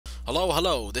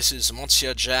Hello, this is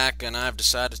Monsieur Jack, and I've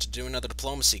decided to do another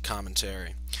diplomacy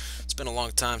commentary. It's been a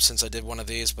long time since I did one of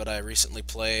these, but I recently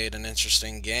played an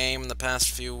interesting game in the past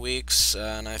few weeks,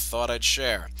 and I thought I'd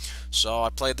share. So I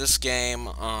played this game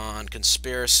on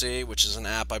Conspiracy, which is an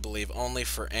app I believe only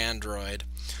for Android.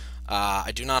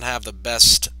 I do not have the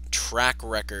best track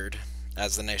record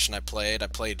as the nation I played. I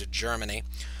played Germany.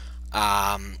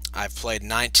 I've played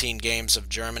 19 games of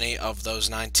Germany. Of those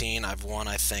 19, I've won,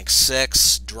 I think,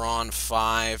 6, drawn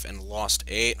 5, and lost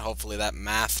 8. Hopefully that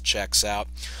math checks out.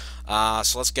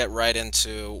 So let's get right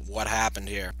into what happened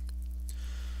here.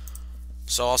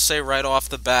 So I'll say right off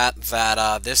the bat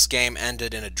that this game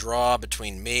ended in a draw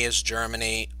between me as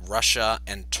Germany, Russia,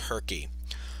 and Turkey.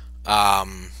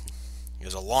 It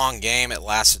was a long game. It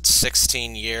lasted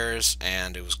 16 years,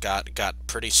 and it got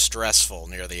pretty stressful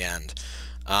near the end.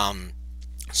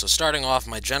 So starting off,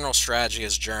 my general strategy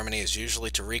as Germany is usually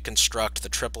to reconstruct the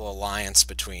triple alliance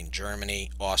between Germany,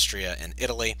 Austria, and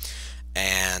Italy,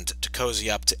 and to cozy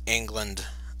up to England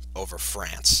over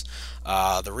France.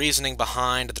 The reasoning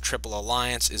behind the triple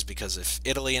alliance is because if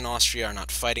Italy and Austria are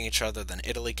not fighting each other, then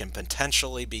Italy can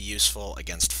potentially be useful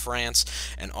against France,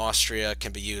 and Austria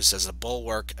can be used as a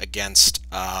bulwark against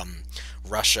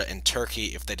Russia and Turkey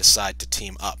if they decide to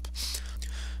team up.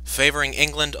 Favoring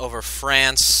England over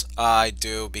France, I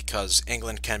do because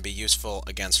England can be useful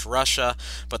against Russia,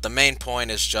 but the main point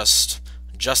is just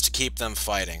to keep them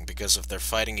fighting, because if they're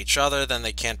fighting each other, then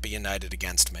they can't be united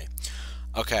against me.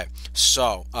 Okay,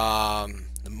 so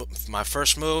my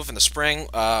first move in the spring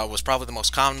was probably the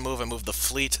most common move. I moved the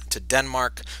fleet to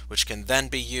Denmark, which can then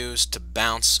be used to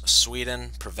bounce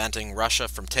Sweden, preventing Russia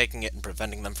from taking it and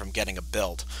preventing them from getting a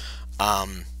build.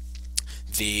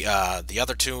 The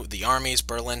other two, the armies,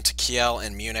 Berlin to Kiel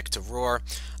and Munich to Ruhr,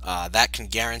 that can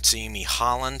guarantee me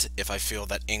Holland if I feel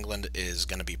that England is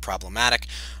going to be problematic,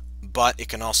 but it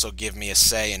can also give me a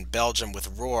say in Belgium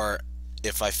with Ruhr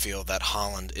if I feel that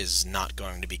Holland is not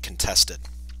going to be contested.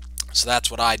 So that's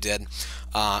what I did.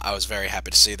 I was very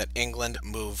happy to see that England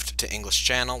moved to English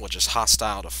Channel, which is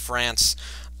hostile to France.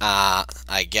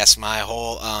 I guess my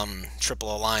whole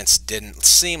triple alliance didn't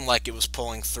seem like it was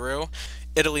pulling through.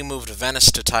 Italy moved Venice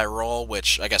to Tyrol,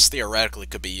 which I guess theoretically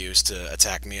could be used to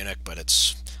attack Munich, but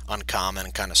it's uncommon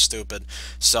and kind of stupid.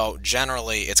 So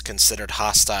generally it's considered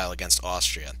hostile against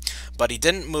Austria. But he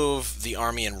didn't move the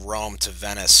army in Rome to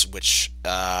Venice, which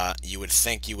you would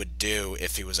think you would do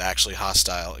if he was actually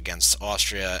hostile against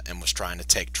Austria and was trying to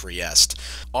take Trieste.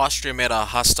 Austria made a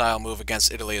hostile move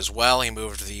against Italy as well. He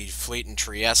moved the fleet in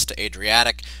Trieste to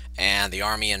Adriatic and the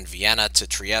army in Vienna to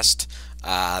Trieste.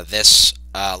 This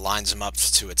lines him up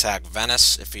to attack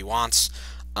Venice if he wants.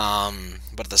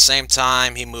 But at the same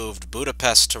time, he moved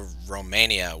Budapest to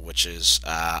Romania, which is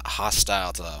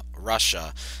hostile to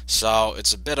Russia. So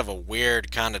it's a bit of a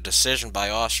weird kind of decision by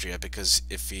Austria, because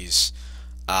if he's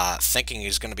thinking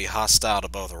he's going to be hostile to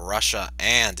both Russia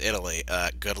and Italy,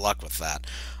 good luck with that.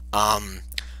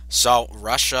 So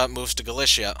Russia moves to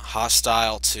Galicia,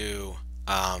 hostile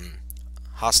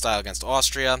against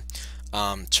Austria.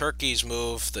 Turkey's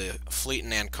move, the fleet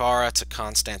in Ankara to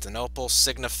Constantinople,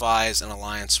 signifies an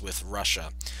alliance with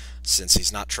Russia. Since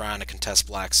he's not trying to contest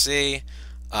Black Sea,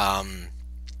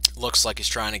 looks like he's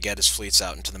trying to get his fleets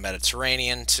out into the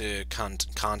Mediterranean to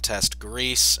contest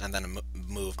Greece and then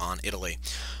move on Italy.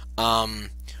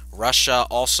 Russia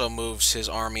also moves his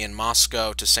army in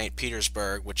Moscow to St.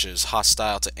 Petersburg, which is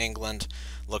hostile to England.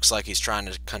 Looks like he's trying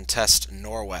to contest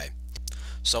Norway.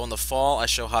 So in the fall, I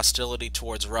show hostility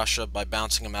towards Russia by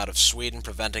bouncing him out of Sweden,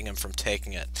 preventing him from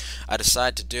taking it. I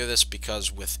decide to do this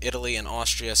because with Italy and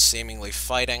Austria seemingly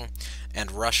fighting,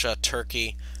 and Russia,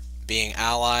 Turkey being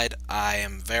allied, I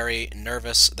am very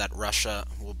nervous that Russia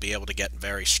will be able to get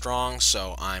very strong,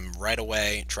 so I'm right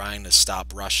away trying to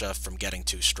stop Russia from getting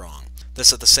too strong.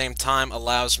 This at the same time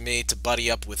allows me to buddy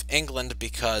up with England,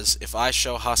 because if I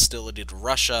show hostility to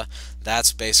Russia,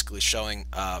 that's basically showing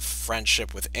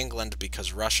friendship with England,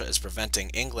 because Russia is preventing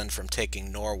England from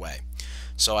taking Norway.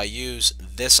 So I use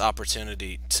this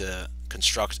opportunity to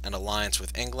construct an alliance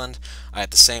with England. I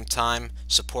at the same time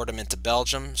support him into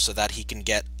Belgium so that he can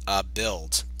get a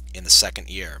build in the second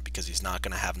year, because he's not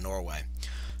going to have Norway.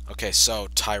 Okay, so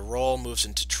Tyrol moves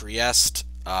into Trieste.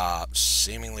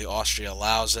 Seemingly Austria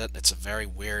allows it. It's a very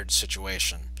weird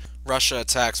situation. Russia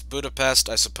attacks Budapest.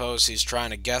 I suppose he's trying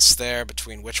to guess there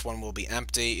between which one will be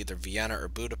empty, either Vienna or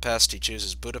Budapest. He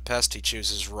chooses Budapest. He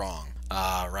chooses wrong.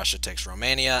 Russia takes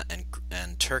Romania,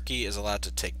 and Turkey is allowed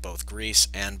to take both Greece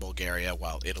and Bulgaria,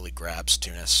 while Italy grabs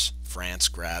Tunis. France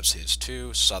grabs his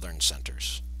two southern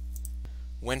centers.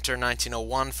 Winter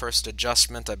 1901, first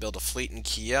adjustment, I build a fleet in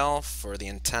Kiel for the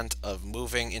intent of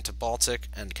moving into Baltic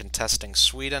and contesting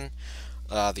Sweden.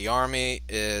 The army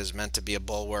is meant to be a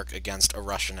bulwark against a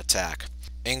Russian attack.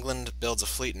 England builds a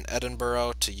fleet in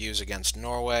Edinburgh to use against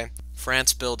Norway.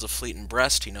 France builds a fleet in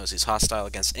Brest, he knows he's hostile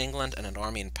against England, and an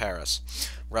army in Paris.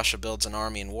 Russia builds an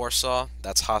army in Warsaw,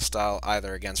 that's hostile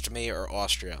either against me or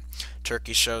Austria.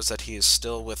 Turkey shows that he is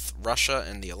still with Russia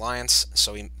in the alliance,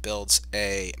 so he builds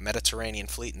a Mediterranean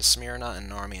fleet in Smyrna and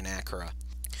an army in Ankara.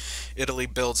 Italy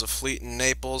builds a fleet in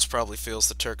Naples, probably feels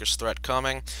the Turkish threat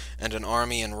coming, and an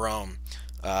army in Rome,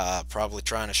 probably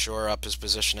trying to shore up his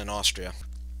position in Austria.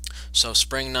 So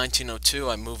spring 1902,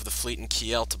 I move the fleet in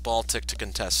Kiel to Baltic to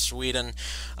contest Sweden.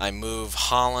 I move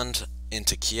Holland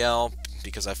into Kiel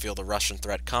because I feel the Russian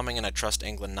threat coming and I trust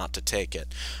England not to take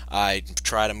it. I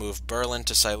try to move Berlin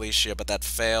to Silesia, but that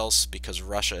fails because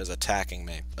Russia is attacking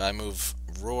me. I move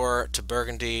Ruhr to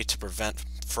Burgundy to prevent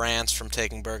France from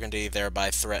taking Burgundy, thereby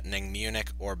threatening Munich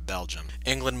or Belgium.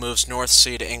 England moves North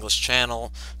Sea to English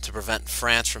Channel to prevent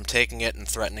France from taking it and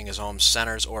threatening his home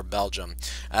centers or Belgium.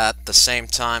 At the same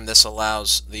time, this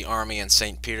allows the army in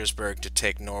St. Petersburg to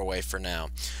take Norway for now.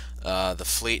 The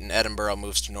fleet in Edinburgh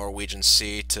moves to Norwegian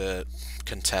Sea to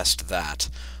contest that.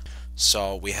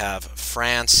 So we have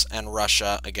France and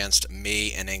Russia against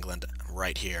me and England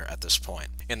right here at this point.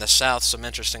 In the south, some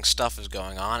interesting stuff is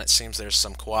going on. It seems there's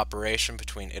some cooperation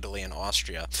between Italy and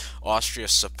Austria. Austria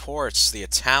supports the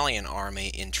Italian army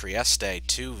in Trieste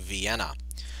to Vienna.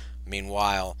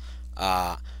 Meanwhile,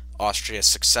 Austria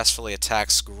successfully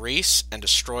attacks Greece and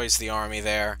destroys the army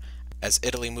there as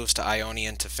Italy moves to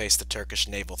Ionian to face the Turkish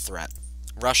naval threat.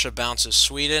 Russia bounces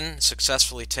Sweden,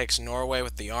 successfully takes Norway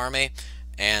with the army,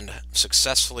 and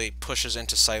successfully pushes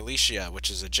into Silesia, which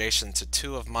is adjacent to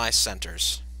two of my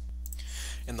centers.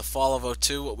 In the fall of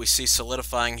 '02, what we see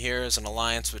solidifying here is an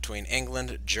alliance between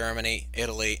England, Germany,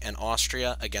 Italy, and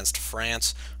Austria against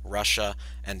France, Russia,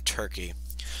 and Turkey.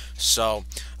 So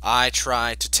I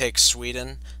try to take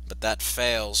Sweden, but that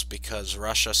fails because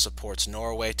Russia supports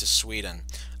Norway to Sweden.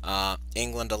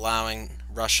 England allowing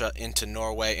Russia into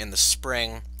Norway in the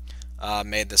spring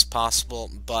made this possible,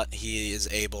 but he is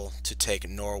able to take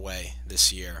Norway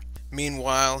this year.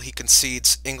 Meanwhile, he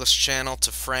concedes English Channel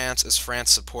to France as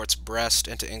France supports Brest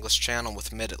into English Channel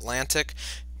with Mid-Atlantic.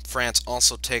 France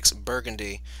also takes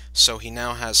Burgundy, so he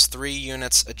now has 3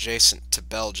 units adjacent to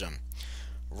Belgium.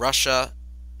 Russia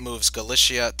moves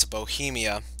Galicia to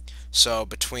Bohemia, so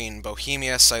between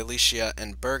Bohemia, Silesia,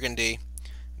 and Burgundy,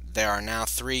 there are now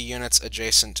 3 units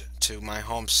adjacent to my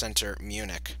home center,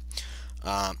 Munich.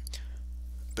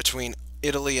 Between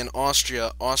Italy and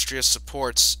Austria, Austria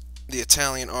supports the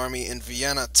Italian army in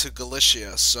Vienna to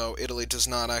Galicia, so Italy does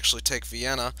not actually take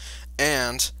Vienna,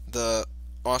 and the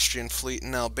Austrian fleet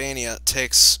in Albania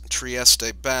takes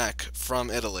Trieste back from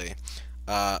Italy,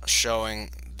 showing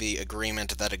the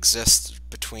agreement that exists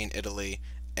between Italy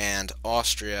and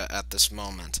Austria at this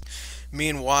moment.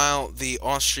 Meanwhile, the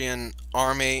Austrian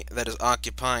army that is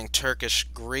occupying Turkish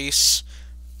Greece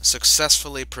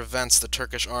successfully prevents the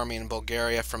Turkish army in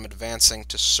Bulgaria from advancing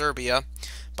to Serbia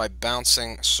by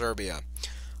bouncing Serbia.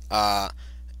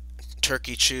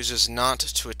 Turkey chooses not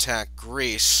to attack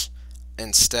Greece,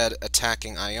 instead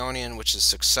attacking Ionian, which is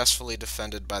successfully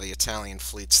defended by the Italian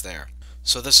fleets there.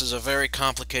 So this is a very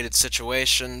complicated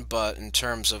situation, but in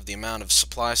terms of the amount of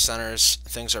supply centers,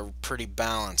 things are pretty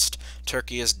balanced.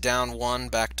 Turkey is down 1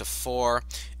 back to 4,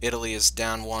 Italy is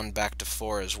down 1 back to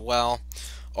 4 as well.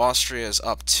 Austria is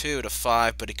up 2 to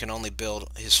 5, but he can only build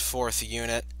his 4th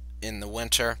unit in the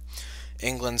winter.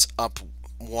 England's up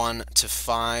 1 to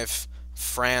 5.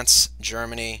 France,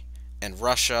 Germany, and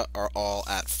Russia are all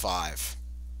at 5.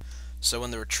 So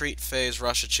in the retreat phase,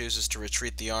 Russia chooses to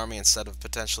retreat the army instead of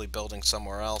potentially building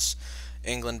somewhere else.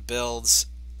 England builds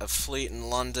a fleet in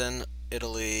London,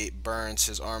 Italy burns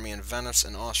his army in Venice,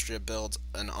 and Austria builds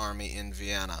an army in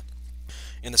Vienna.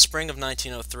 In the spring of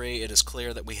 1903, it is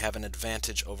clear that we have an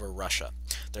advantage over Russia.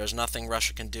 There is nothing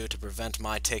Russia can do to prevent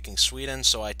my taking Sweden,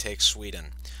 so I take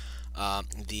Sweden.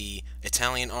 The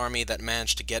Italian army that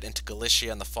managed to get into Galicia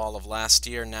in the fall of last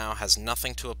year now has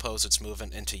nothing to oppose its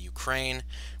movement into Ukraine,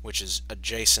 which is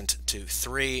adjacent to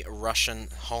 3 Russian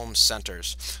home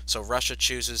centers. So Russia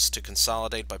chooses to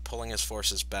consolidate by pulling his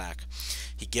forces back.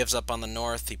 He gives up on the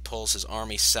north, he pulls his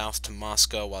army south to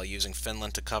Moscow while using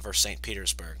Finland to cover St.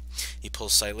 Petersburg. He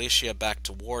pulls Silesia back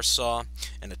to Warsaw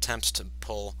and attempts to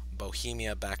pull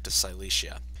Bohemia back to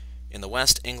Silesia. In the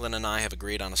west, England and I have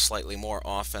agreed on a slightly more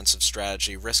offensive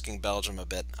strategy, risking Belgium a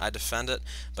bit. I defend it,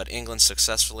 but England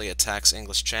successfully attacks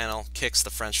English Channel, kicks the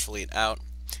French fleet out,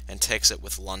 and takes it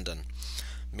with London.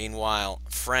 Meanwhile,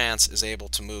 France is able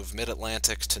to move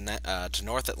mid-Atlantic to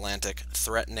North Atlantic,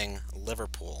 threatening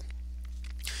Liverpool.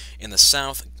 In the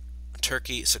south,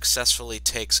 Turkey successfully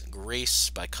takes Greece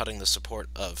by cutting the support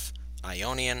of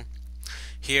Ionian.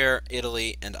 Here,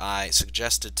 Italy and I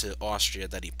suggested to Austria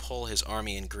that he pull his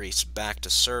army in Greece back to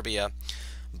Serbia,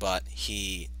 but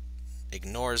he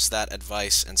ignores that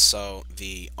advice, and so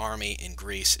the army in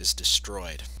Greece is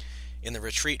destroyed. In the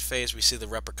retreat phase, we see the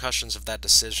repercussions of that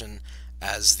decision,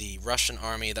 as the Russian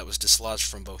army that was dislodged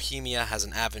from Bohemia has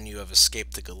an avenue of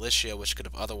escape to Galicia, which could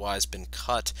have otherwise been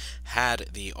cut had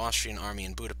the Austrian army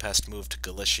in Budapest moved to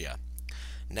Galicia.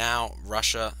 Now,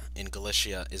 Russia in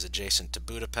Galicia is adjacent to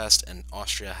Budapest, and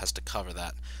Austria has to cover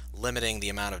that, limiting the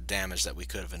amount of damage that we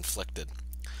could have inflicted.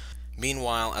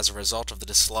 Meanwhile, as a result of the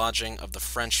dislodging of the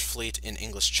French fleet in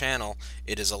English Channel,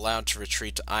 it is allowed to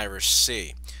retreat to Irish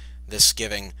Sea, this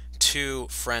giving 2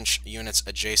 French units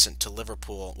adjacent to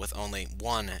Liverpool with only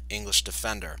 1 English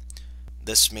defender.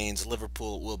 This means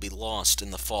Liverpool will be lost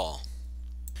in the fall.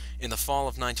 In the fall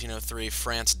of 1903,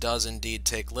 France does indeed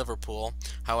take Liverpool.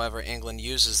 However, England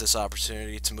uses this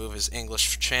opportunity to move his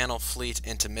English Channel fleet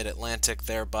into mid-Atlantic,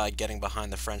 thereby getting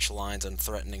behind the French lines and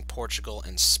threatening Portugal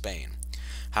and Spain.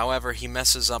 However, he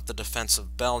messes up the defense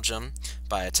of Belgium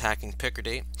by attacking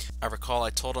Picardy. I recall I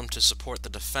told him to support the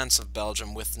defense of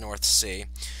Belgium with North Sea,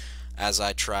 as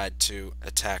I tried to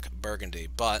attack Burgundy,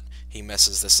 but he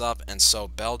messes this up, and so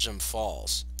Belgium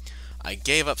falls. I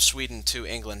gave up Sweden to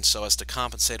England so as to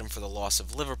compensate him for the loss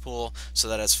of Liverpool, so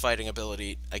that his fighting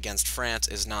ability against France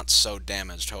is not so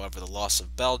damaged. However, the loss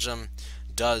of Belgium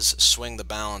does swing the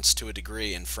balance to a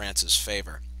degree in France's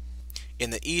favor. In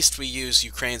the east, we use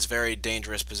Ukraine's very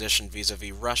dangerous position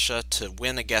vis-a-vis Russia to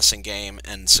win a guessing game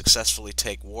and successfully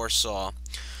take Warsaw.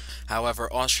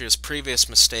 However, Austria's previous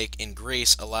mistake in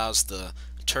Greece allows the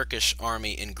Turkish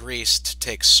army in Greece to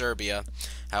take Serbia.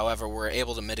 However, we're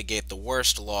able to mitigate the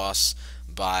worst loss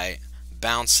by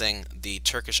bouncing the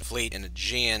Turkish fleet in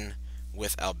Aegean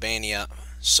with Albania,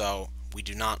 so we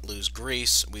do not lose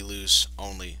Greece, we lose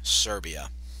only Serbia.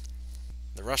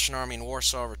 The Russian army in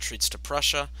Warsaw retreats to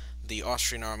Prussia, the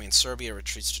Austrian army in Serbia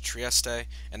retreats to Trieste,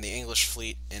 and the English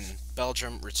fleet in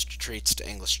Belgium retreats to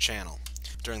English Channel.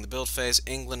 During the build phase,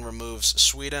 England removes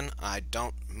Sweden. I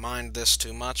don't mind this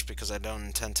too much because I don't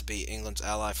intend to be England's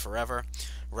ally forever.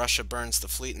 Russia burns the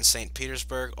fleet in St.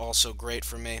 Petersburg, also great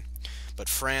for me. But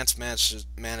France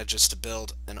manages to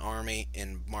build an army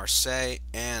in Marseille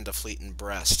and a fleet in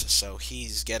Brest, so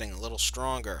he's getting a little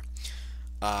stronger.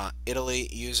 Italy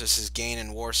uses his gain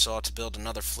in Warsaw to build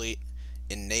another fleet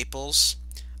in Naples,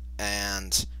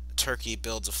 and Turkey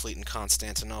builds a fleet in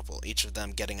Constantinople, each of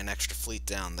them getting an extra fleet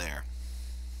down there.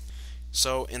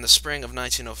 So, in the spring of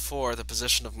 1904, the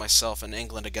position of myself and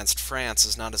England against France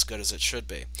is not as good as it should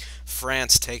be.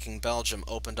 France taking Belgium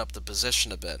opened up the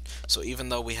position a bit, so even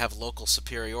though we have local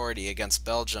superiority against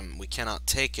Belgium, we cannot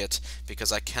take it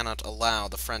because I cannot allow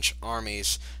the French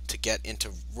armies to get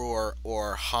into Ruhr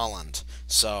or Holland.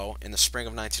 So, in the spring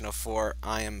of 1904,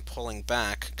 I am pulling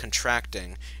back,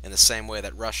 contracting, in the same way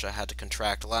that Russia had to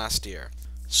contract last year.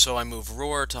 So I move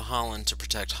Ruhr to Holland to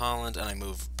protect Holland, and I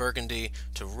move Burgundy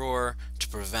to Ruhr to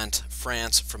prevent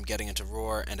France from getting into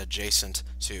Ruhr and adjacent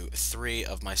to 3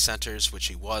 of my centers, which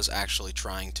he was actually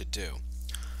trying to do.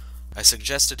 I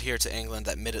suggested here to England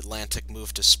that mid-Atlantic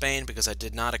move to Spain because I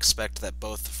did not expect that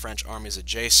both French armies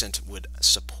adjacent would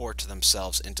support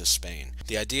themselves into Spain.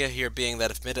 The idea here being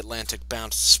that if mid-Atlantic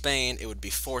bounced Spain, it would be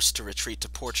forced to retreat to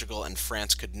Portugal and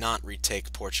France could not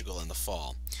retake Portugal in the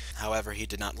fall. However, he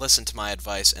did not listen to my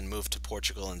advice and moved to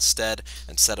Portugal instead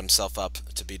and set himself up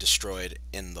to be destroyed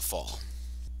in the fall.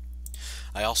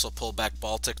 I also pull back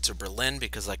Baltic to Berlin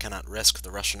because I cannot risk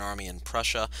the Russian army in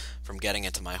Prussia from getting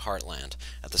into my heartland.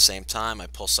 At the same time, I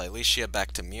pull Silesia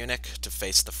back to Munich to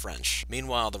face the French.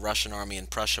 Meanwhile, the Russian army in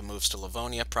Prussia moves to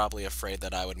Livonia, probably afraid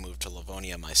that I would move to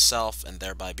Livonia myself and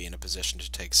thereby be in a position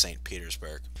to take St.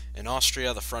 Petersburg. In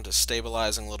Austria, the front is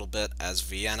stabilizing a little bit as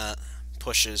Vienna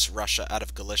pushes Russia out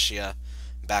of Galicia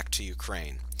back to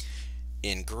Ukraine.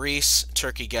 In Greece,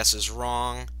 Turkey guesses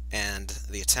wrong, and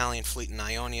the Italian fleet in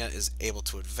Ionia is able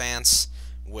to advance,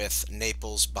 with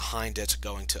Naples behind it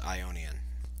going to Ionian.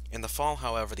 In the fall,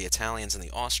 however, the Italians and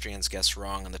the Austrians guess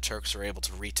wrong, and the Turks are able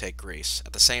to retake Greece,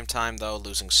 at the same time, though,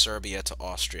 losing Serbia to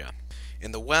Austria.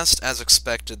 In the west, as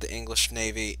expected, the English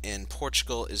navy in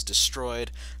Portugal is destroyed.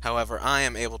 However, I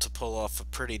am able to pull off a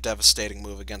pretty devastating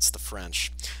move against the French.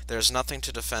 There's nothing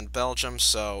to defend Belgium,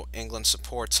 so England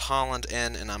supports Holland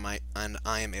in, and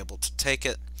I am able to take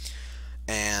it.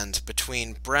 And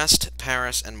between Brest,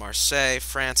 Paris, and Marseille,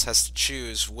 France has to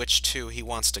choose which two he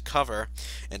wants to cover,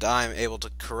 and I am able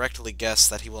to correctly guess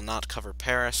that he will not cover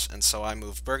Paris, and so I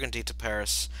move Burgundy to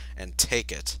Paris and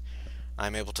take it. I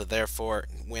am able to therefore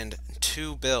win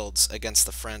 2 builds against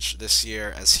the French this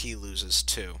year as he loses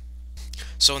 2.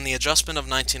 So in the adjustment of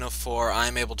 1904, I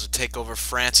am able to take over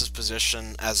France's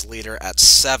position as leader at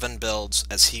 7 builds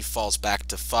as he falls back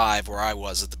to 5 where I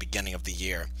was at the beginning of the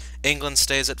year. England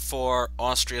stays at 4,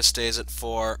 Austria stays at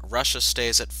 4, Russia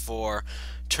stays at 4,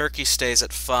 Turkey stays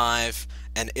at 5,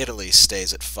 and Italy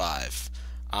stays at 5.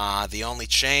 The only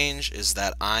change is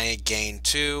that I gain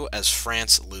 2 as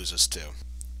France loses 2.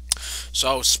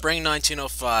 So, spring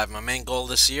 1905, my main goal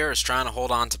this year is trying to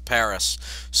hold on to Paris.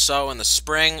 So, in the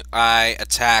spring, I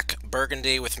attack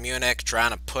Burgundy with Munich,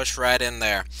 trying to push right in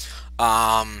there.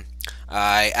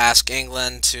 I ask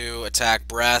England to attack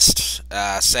Brest,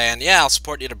 saying, yeah, I'll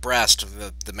support you to Brest.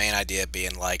 The main idea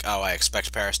being like, oh, I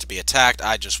expect Paris to be attacked,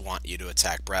 I just want you to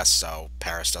attack Brest so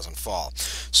Paris doesn't fall.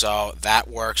 So, that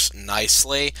works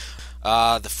nicely.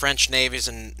 The French navies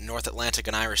in North Atlantic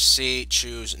and Irish Sea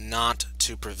choose not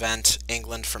to prevent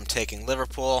England from taking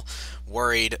Liverpool,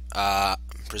 worried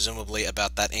presumably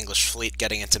about that English fleet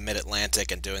getting into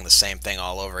mid-Atlantic and doing the same thing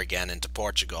all over again into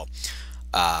Portugal,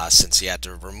 since he had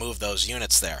to remove those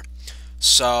units there.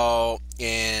 So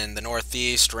in the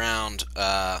northeast around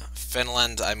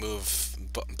Finland, I move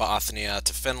Bothnia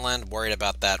to Finland, worried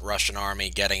about that Russian army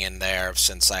getting in there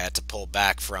since I had to pull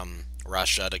back from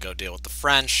Russia to go deal with the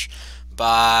French,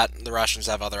 but the Russians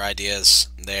have other ideas.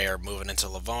 They are moving into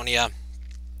Livonia,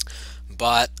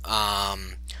 but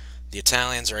the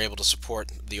Italians are able to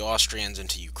support the Austrians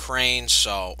into Ukraine,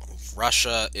 so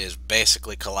Russia is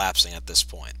basically collapsing at this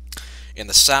point. In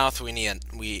the south, we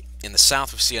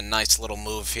see a nice little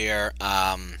move here.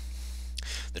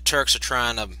 The Turks are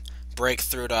trying to break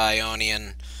through to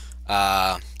Ionian,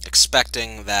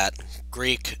 expecting that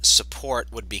Greek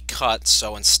support would be cut,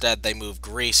 so instead they move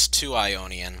Greece to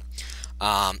Ionian.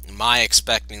 My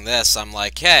expecting this, I'm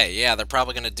like, hey, yeah, they're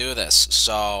probably going to do this,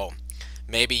 so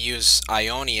maybe use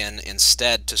Ionian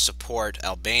instead to support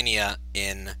Albania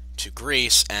into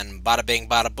Greece, and bada bing,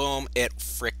 bada boom, it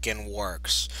frickin'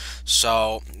 works.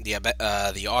 So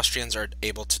the Austrians are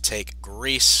able to take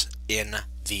Greece in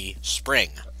the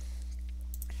spring.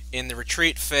 In the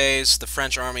retreat phase, the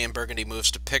French army in Burgundy moves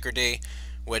to Picardy,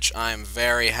 which I'm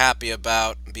very happy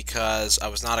about because I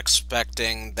was not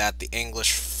expecting that the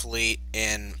English fleet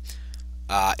in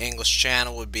English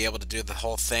Channel would be able to do the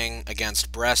whole thing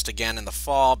against Brest again in the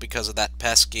fall because of that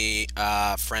pesky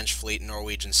French fleet in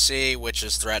Norwegian Sea, which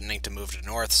is threatening to move to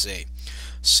North Sea.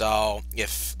 So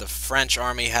if the French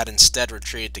army had instead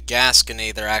retreated to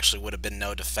Gascony, there actually would have been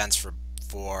no defense for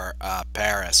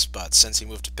Paris, but since he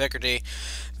moved to Picardy,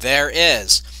 there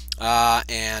is.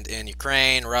 And in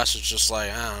Ukraine, Russia's just like,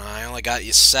 I don't know, I only got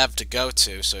you Sev to go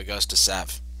to, so he goes to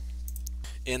Sev.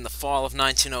 In the fall of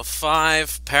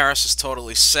 1905, Paris is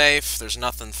totally safe. There's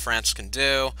nothing France can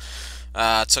do.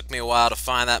 It took me a while to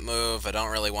find that move. I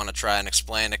don't really want to try and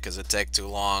explain it because it'd take too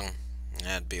long.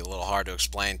 It'd be a little hard to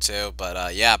explain too,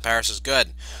 but yeah, Paris is good.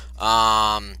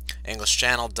 English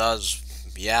Channel does,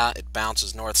 yeah, it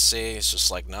bounces North Sea. It's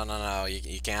just like, no,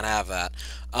 you can't have that.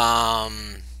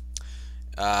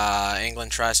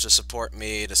 England tries to support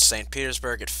me to St.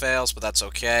 Petersburg. It fails, but that's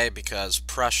okay because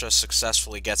Prussia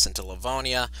successfully gets into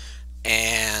Livonia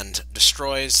and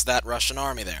destroys that Russian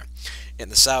army there. In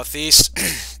the southeast,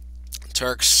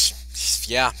 Turks,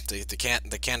 yeah, they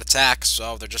can't attack,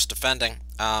 so they're just defending.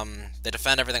 They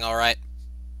defend everything all right,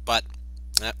 but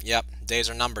yep, days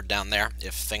are numbered down there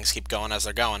if things keep going as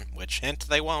they're going, which hint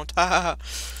they won't.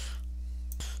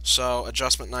 So,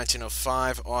 adjustment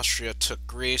 1905, Austria took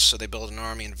Greece, so they build an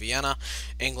army in Vienna.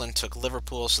 England took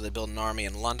Liverpool, so they build an army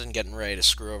in London, getting ready to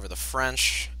screw over the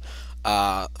French.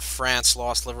 France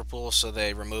lost Liverpool, so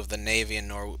they removed the navy in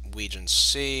Norwegian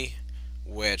Sea,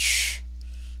 which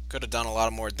could have done a lot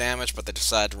of more damage, but they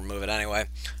decided to remove it anyway.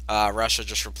 Russia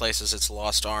just replaces its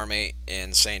lost army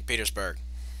in St. Petersburg.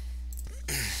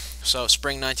 So,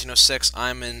 spring 1906,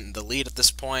 I'm in the lead at this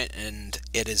point, and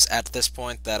it is at this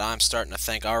point that I'm starting to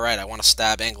think, alright, I want to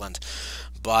stab England.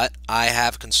 But I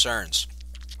have concerns.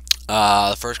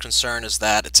 The first concern is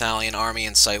that Italian army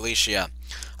in Silesia.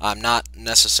 I'm not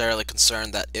necessarily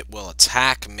concerned that it will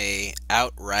attack me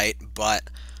outright, but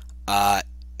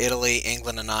Italy,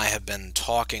 England, and I have been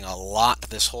talking a lot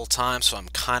this whole time, so I'm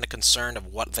kind of concerned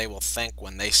of what they will think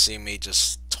when they see me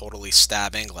just totally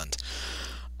stab England.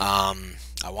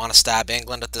 I want to stab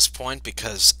England at this point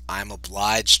because I'm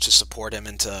obliged to support him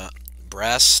into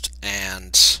Brest, and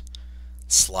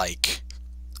it's like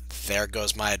there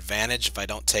goes my advantage if I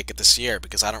don't take it this year,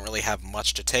 because I don't really have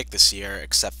much to take this year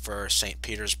except for St.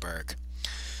 Petersburg,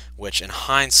 which in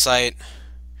hindsight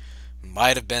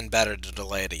might have been better to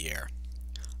delay it a year.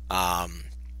 But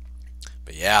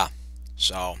yeah,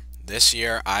 so this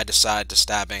year I decide to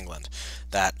stab England.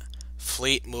 That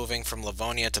fleet moving from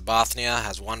Livonia to Bothnia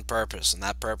has one purpose, and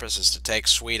that purpose is to take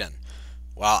Sweden.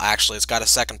 Well, actually, it's got a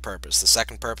second purpose. The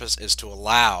second purpose is to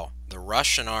allow the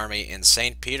Russian army in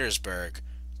St. Petersburg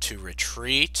to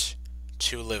retreat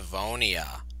to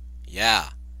Livonia. Yeah.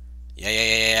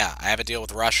 Yeah. I have a deal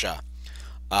with Russia.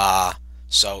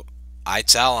 So I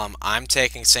tell him I'm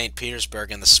taking St.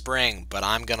 Petersburg in the spring, but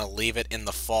I'm going to leave it in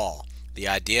the fall. The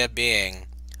idea being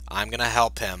I'm going to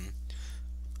help him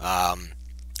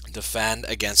defend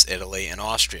against Italy and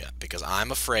Austria, because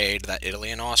I'm afraid that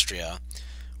Italy and Austria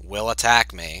will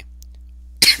attack me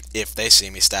if they see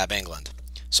me stab England.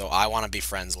 So I want to be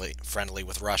friendly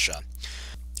with Russia.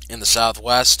 In the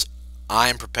southwest, I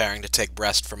am preparing to take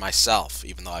Brest for myself,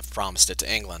 even though I've promised it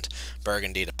to England.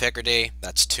 Burgundy to Picardy,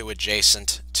 that's 2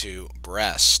 adjacent to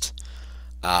Brest.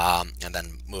 And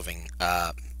then moving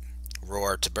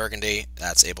Rohr to Burgundy,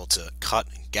 that's able to cut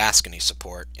Gascony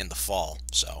support in the fall,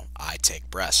 so I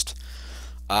take Brest.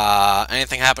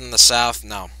 Anything happen in the south?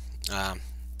 No.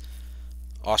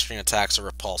 Austrian attacks are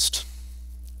repulsed.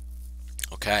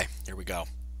 Okay, here we go.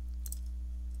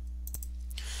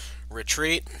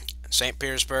 Retreat, St.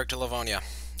 Petersburg to Livonia.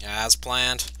 As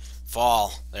planned,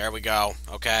 fall. There we go.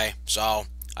 Okay, so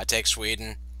I take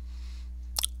Sweden.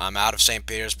 I'm out of St.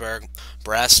 Petersburg.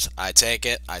 Brest, I take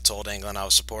it. I told England I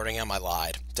was supporting him. I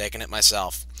lied. Taking it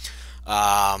myself.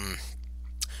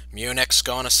 Munich's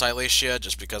going to Silesia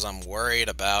just because I'm worried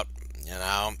about,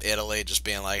 Italy just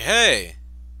being like, hey,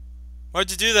 why'd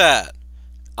you do that?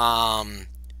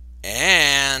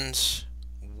 And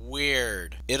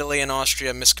weird. Italy and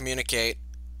Austria miscommunicate,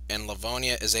 and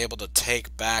Livonia is able to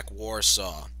take back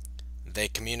Warsaw. They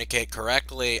communicate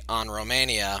correctly on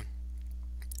Romania,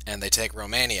 and they take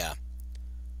Romania.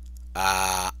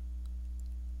 But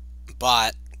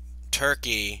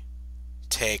Turkey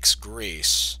takes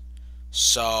Greece.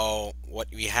 So what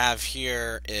we have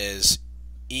here is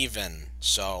even.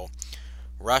 So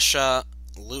Russia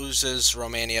loses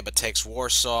Romania but takes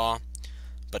Warsaw,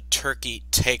 but Turkey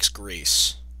takes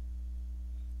Greece.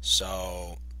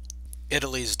 So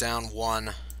Italy's down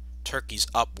 1, Turkey's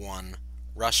up 1,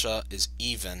 Russia is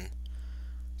even,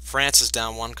 France is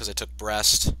down 1 because they took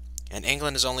Brest, and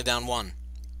England is only down 1.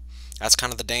 That's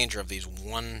kind of the danger of these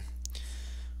one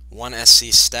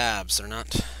SC stabs. They're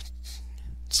not.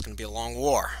 It's going to be a long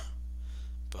war.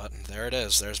 But there it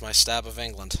is. There's my stab of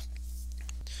England.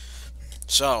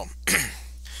 So,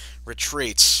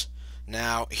 retreats.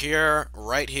 Now,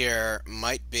 right here,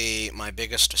 might be my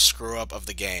biggest screw-up of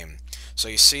the game. So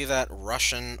you see that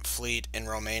Russian fleet in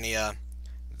Romania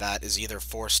that is either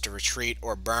forced to retreat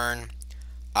or burn.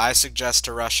 I suggest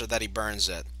to Russia that he burns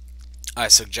it.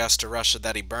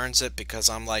 Because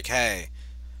I'm like, hey,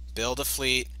 build a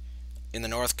fleet in the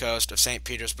north coast of St.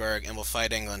 Petersburg and we'll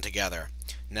fight England together.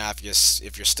 Now, if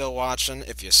you're still watching,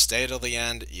 if you stay till the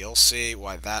end, you'll see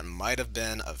why that might have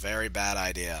been a very bad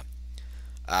idea.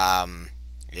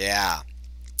 Yeah.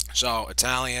 So,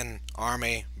 Italian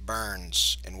army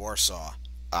burns in Warsaw.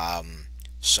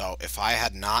 So if I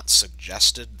had not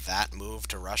suggested that move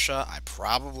to Russia, I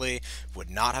probably would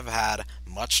not have had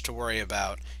much to worry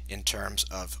about in terms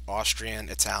of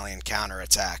Austrian-Italian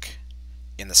counterattack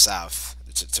in the south,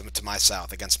 to my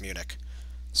south, against Munich.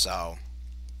 So,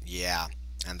 yeah.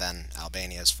 And then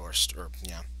Albania is forced, or,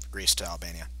 Greece to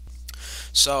Albania.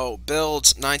 So,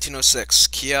 builds 1906,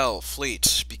 Kiel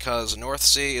fleet, because North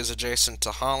Sea is adjacent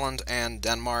to Holland and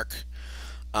Denmark.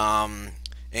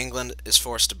 England is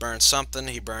forced to burn something.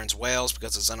 He burns Wales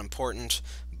because it's unimportant,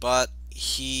 but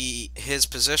his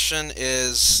position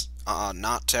is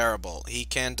not terrible. He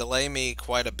can delay me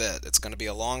quite a bit. It's going to be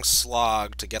a long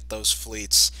slog to get those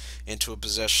fleets into a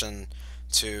position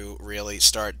to really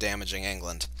start damaging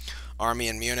England. Army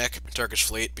in Munich, Turkish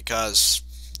fleet, because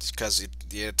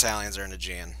the Italians are in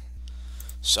Aegean.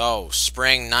 So,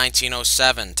 spring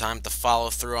 1907, time to follow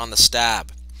through on the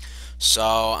stab. So,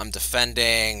 I'm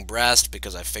defending Brest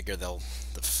because I figure the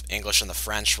English and the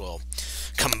French will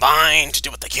combine to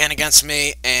do what they can against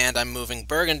me, and I'm moving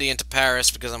Burgundy into Paris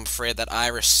because I'm afraid that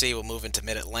Irish Sea will move into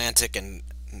mid-Atlantic, and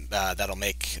that'll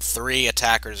make 3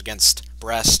 attackers against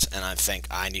Brest, and I think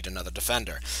I need another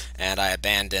defender. And I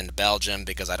abandoned Belgium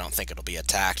because I don't think it'll be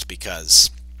attacked because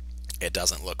It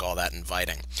doesn't look all that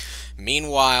inviting.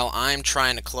 Meanwhile, I'm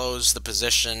trying to close the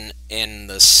position in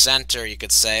the center, you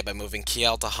could say, by moving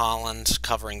Kiel to Holland,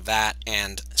 covering that,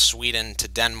 and Sweden to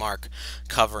Denmark,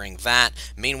 covering that.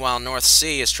 Meanwhile, North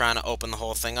Sea is trying to open the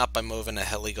whole thing up by moving a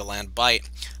Heligoland Bight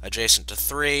adjacent to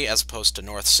 3, as opposed to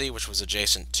North Sea, which was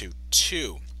adjacent to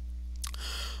 2.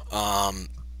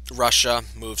 Russia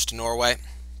moves to Norway.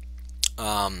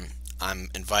 I'm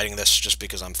inviting this just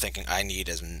because I'm thinking I need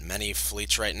as many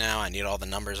fleets right now. I need all the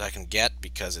numbers I can get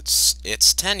because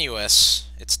it's tenuous.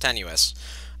 It's tenuous.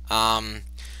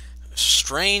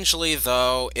 Strangely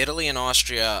though, Italy and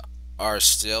Austria are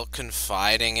still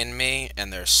confiding in me,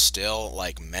 and they're still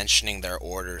like mentioning their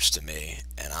orders to me,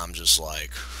 and I'm just like,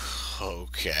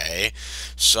 okay.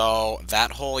 So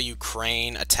that whole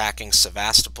Ukraine attacking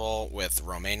Sevastopol with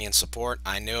Romanian support,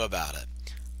 I knew about it.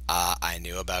 I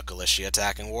knew about Galicia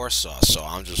attacking Warsaw, so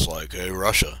I'm just like, hey,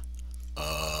 Russia,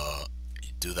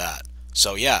 do that.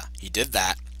 So yeah, he did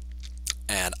that,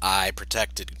 and I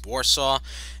protected Warsaw,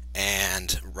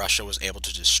 and Russia was able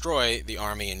to destroy the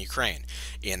army in Ukraine.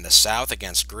 In the south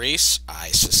against Greece,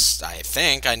 I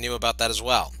think I knew about that as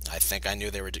well. I think I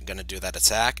knew they were going to do that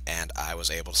attack, and I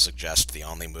was able to suggest the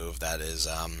only move that is,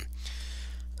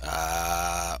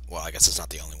 well, I guess it's not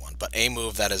the only one, but a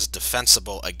move that is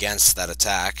defensible against that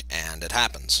attack, and it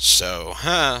happens. So,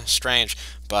 strange.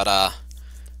 But,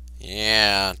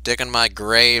 yeah, digging my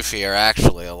grave here,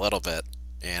 actually, a little bit,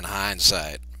 in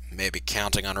hindsight. Maybe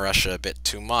counting on Russia a bit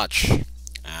too much.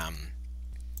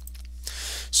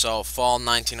 So, fall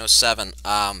 1907,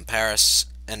 Paris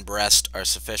and Brest are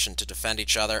sufficient to defend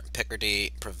each other.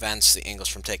 Picardy prevents the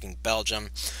English from taking Belgium.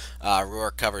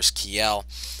 Ruhr covers Kiel.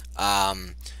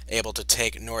 Able to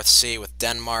take North Sea with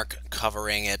Denmark,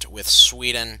 covering it with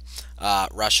Sweden.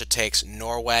 Russia takes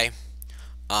Norway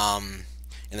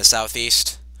in the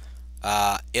southeast.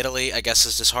 Italy, I guess,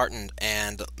 is disheartened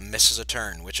and misses a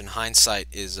turn, which in hindsight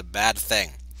is a bad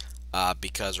thing,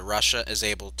 because Russia is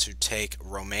able to take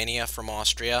Romania from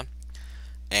Austria,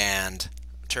 and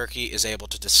Turkey is able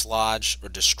to dislodge or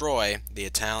destroy the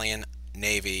Italian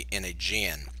navy in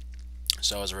Aegean.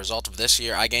 So as a result of this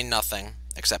year, I gain nothing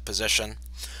except position.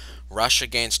 Russia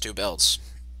gains 2 builds.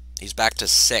 He's back to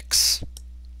 6.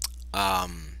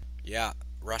 Yeah,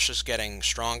 Russia's getting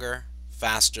stronger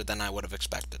faster than I would have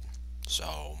expected.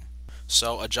 So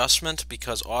adjustment,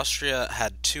 because Austria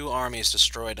had 2 armies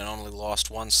destroyed and only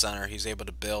lost 1 center, he's able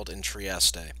to build in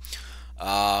Trieste.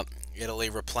 Italy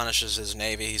replenishes his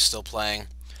navy, he's still playing.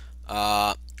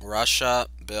 Russia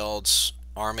builds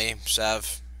army,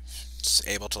 Sev, is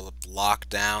able to lock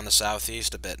down the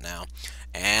southeast a bit now,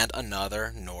 and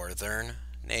another northern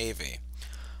navy.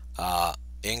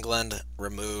 England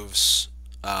removes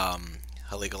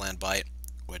Heligoland Bight,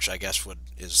 which I guess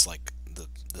is like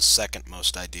the second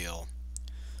most ideal.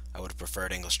 I would have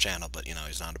preferred English Channel, but you know,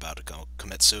 he's not about to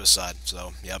commit suicide.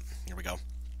 So, yep, here we go.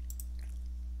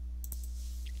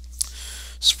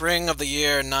 Spring of the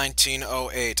year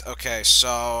 1908. Okay,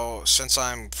 so since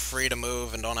I'm free to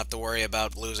move and don't have to worry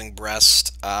about losing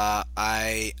Brest,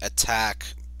 I attack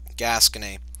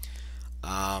Gascony.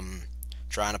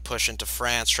 Trying to push into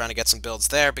France, trying to get some builds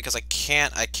there, because I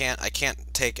can't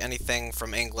take anything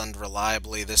from England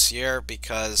reliably this year,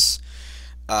 because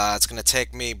it's going to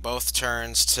take me both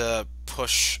turns to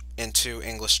push into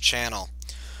English Channel.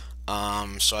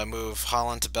 So I move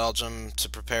Holland to Belgium to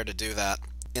prepare to do that.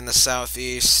 In the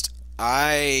southeast,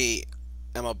 I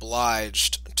am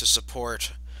obliged to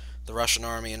support the Russian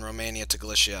army in Romania to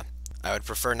Galicia. I would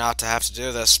prefer not to have to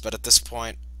do this, but at this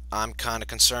point, I'm kind of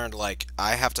concerned, like,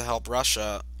 I have to help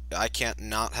Russia, I can't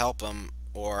not help him,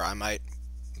 or I might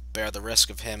bear the risk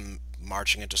of him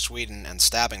marching into Sweden and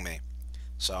stabbing me.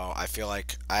 So I feel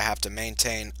like I have to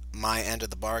maintain my end of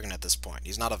the bargain at this point.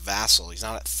 He's not a vassal, he's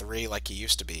not at 3 like he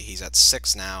used to be, he's at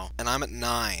 6 now, and I'm at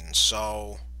 9,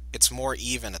 so it's more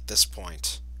even at this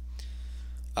point.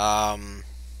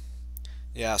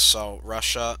 Yeah, so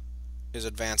Russia is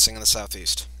advancing in the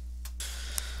southeast.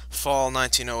 Fall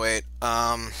 1908,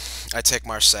 I take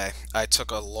Marseille. I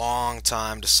took a long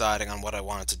time deciding on what I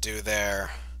wanted to do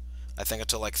there. I think it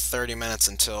took like 30 minutes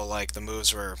until like the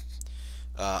moves were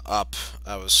up.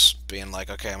 I was being like,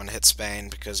 okay, I'm going to hit Spain,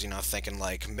 because, you know, thinking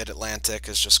like Mid-Atlantic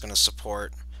is just going to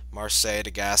support Marseille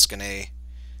to Gascony,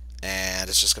 and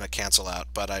it's just going to cancel out.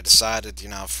 But I decided, you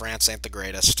know, France ain't the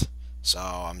greatest, so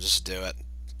I'm just do it,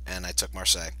 and I took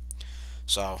Marseille.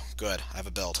 So, good, I have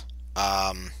a build.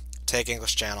 Take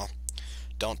English Channel.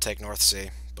 Don't take North Sea,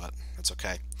 but it's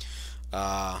okay.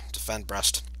 Defend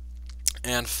Brest.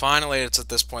 And finally, it's at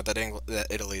this point that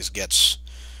Italy gets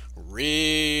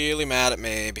really mad at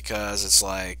me, because it's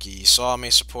like, he saw me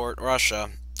support Russia,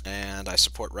 and I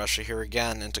support Russia here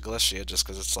again into Galicia just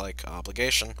because it's like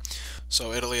obligation.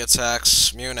 So Italy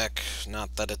attacks Munich.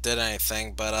 Not that it did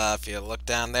anything, but if you look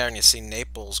down there and you see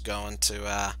Naples going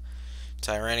to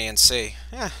Tyrrhenian Sea,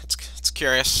 yeah, it's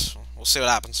curious. We'll see what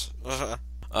happens.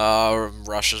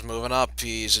 Russia's moving up.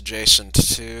 He's adjacent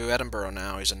to Edinburgh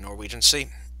now. He's in Norwegian Sea.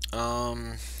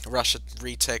 Russia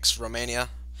retakes Romania.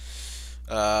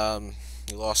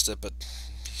 He lost it, but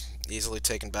easily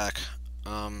taken back.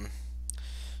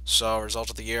 So, result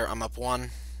of the year, I'm up 1,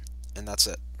 and that's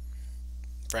it.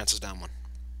 France is down 1.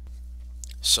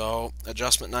 So,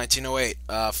 adjustment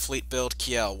 1908, fleet build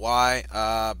Kiel.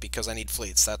 Why? Because I need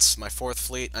fleets. That's my 4th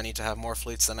fleet. I need to have more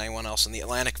fleets than anyone else in the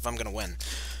Atlantic if I'm going to win.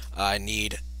 I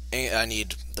need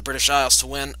the British Isles to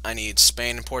win, I need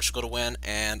Spain and Portugal to win,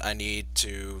 and I need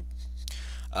to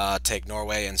take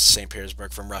Norway and St.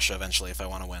 Petersburg from Russia eventually if I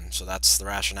want to win. So that's the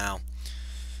rationale.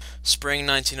 Spring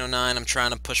 1909, I'm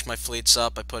trying to push my fleets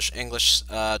up. I push English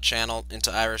Channel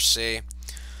into Irish Sea,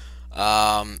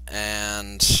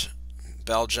 and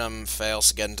Belgium fails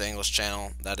to get into English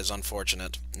Channel. That is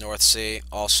unfortunate. North Sea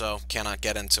also cannot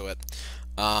get into it.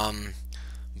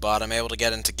 But I'm able to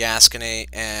get into Gascony,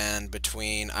 and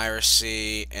between Irish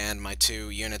Sea and my 2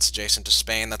 units adjacent to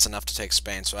Spain, that's enough to take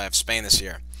Spain. So I have Spain this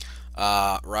year.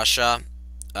 Russia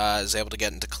is able to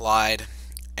get into Clyde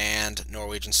and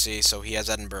Norwegian Sea, so he has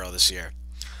Edinburgh this year.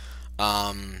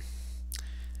 I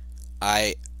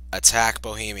attack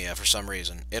Bohemia for some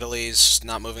reason. Italy's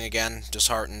not moving again,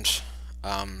 disheartened.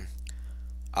 I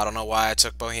don't know why I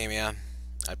took Bohemia.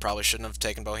 I probably shouldn't have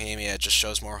taken Bohemia. It just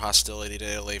shows more hostility to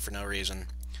Italy for no reason.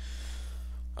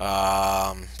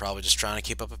 Probably just trying to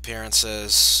keep up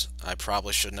appearances. I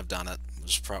probably shouldn't have done it.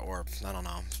 Or, I don't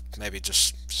know, maybe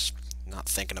just not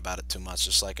thinking about it too much.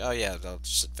 Just like, oh yeah, I'll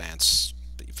just advance.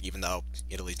 Even though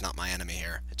Italy's not my enemy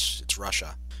here. It's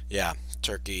Russia. Yeah,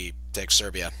 Turkey takes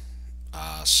Serbia.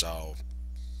 So,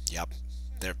 yep,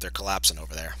 they're collapsing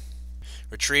over there.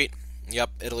 Retreat. Yep,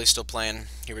 Italy's still playing.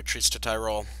 He retreats to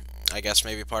Tyrol. I guess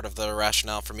maybe part of the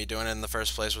rationale for me doing it in the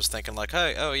first place was thinking like,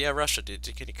 hey, oh yeah, Russia,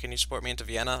 can you support me into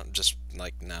Vienna? Just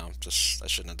like, no, I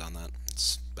shouldn't have done that.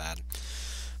 It's bad.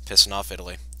 Pissing off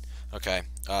Italy. Okay,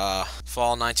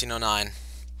 fall 1909.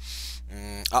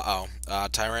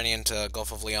 Tyrrhenian to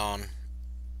Gulf of Leon.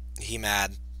 He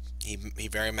mad. He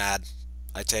very mad.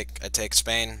 I take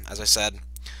Spain, as I said.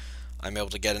 I'm able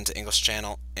to get into English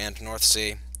Channel and North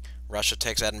Sea. Russia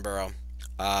takes Edinburgh.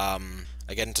 I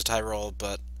get into Tyrol,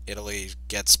 but Italy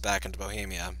gets back into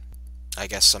Bohemia. I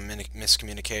guess some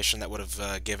miscommunication that would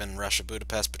have given Russia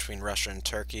Budapest between Russia and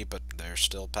Turkey, but they're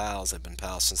still pals. They've been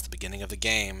pals since the beginning of the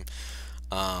game.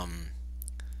 And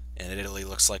Italy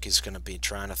looks like he's going to be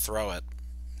trying to throw it,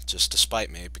 just to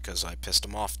spite me because I pissed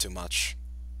him off too much.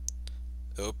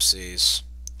 Oopsies.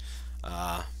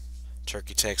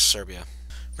 Turkey takes Serbia.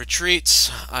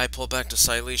 Retreats. I pull back to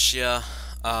Silesia,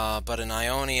 but in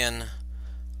Ionian,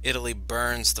 Italy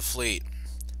burns the fleet,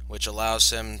 which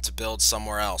allows him to build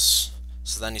somewhere else.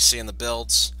 So then you see in the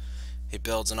builds, he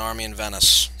builds an army in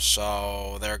Venice.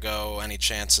 So there go any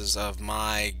chances of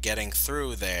my getting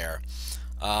through there.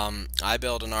 I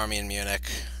build an army in Munich.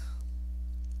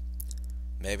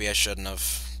 Maybe I shouldn't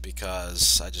have,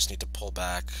 because I just need to pull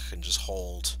back and just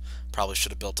hold. Probably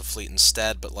should have built a fleet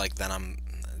instead, but like then am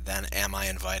I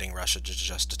inviting Russia to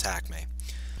just attack me?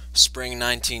 Spring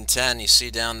 1910, you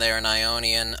see down there in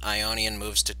Ionian. Ionian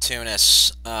moves to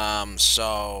Tunis.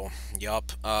 Naples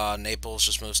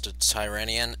just moves to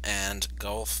Tyrrhenian, and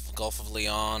Gulf of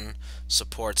Leon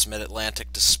supports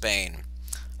Mid-Atlantic to Spain.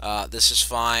 This is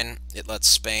fine. It lets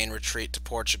Spain retreat to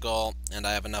Portugal, and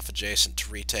I have enough adjacent to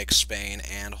retake Spain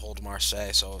and hold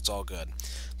Marseille, so it's all good.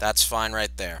 That's fine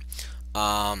right there.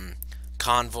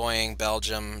 Convoying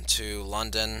Belgium to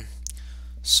London,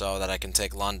 so that I can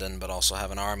take London, but also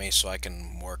have an army so I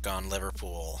can work on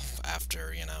Liverpool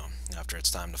after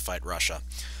it's time to fight Russia.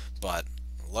 But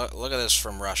look at this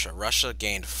from Russia. Russia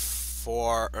gained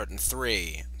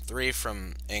three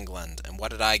from England. And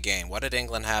what did I gain? What did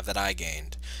England have that I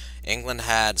gained? England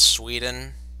had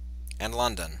Sweden and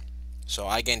London. So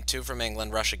I gained 2 from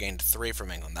England, Russia gained 3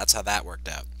 from England. That's how that worked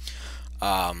out.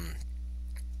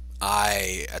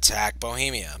 I attack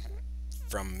Bohemia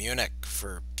from Munich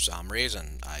for some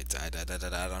reason. I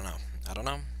don't know. I don't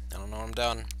know what I'm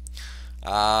doing.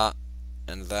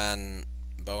 And then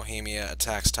Bohemia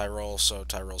attacks Tyrol, so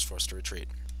Tyrol's forced to retreat.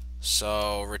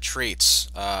 So, retreats.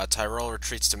 Tyrol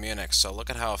retreats to Munich. So look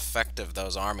at how effective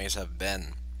those armies have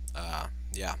been.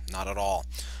 Yeah, not at all.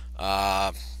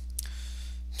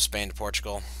 Spain to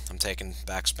Portugal. I'm taking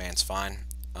back Spain's fine.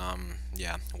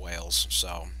 Yeah, Wales.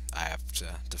 So I have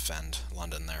to defend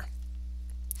London there.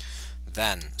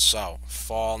 So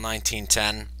fall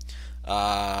 1910.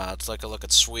 Let's take a look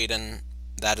at Sweden.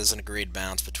 That is an agreed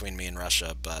bounce between me and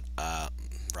Russia, but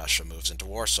Russia moves into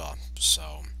Warsaw,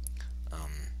 so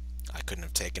um, I couldn't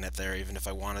have taken it there even if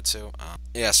I wanted to.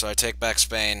 Yeah, so I take back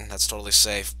Spain. That's totally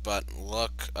safe. But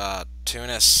look,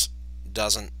 Tunis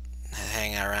doesn't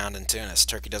hang around in Tunis.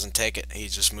 Turkey doesn't take it. He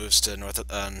just moves to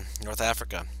North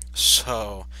Africa.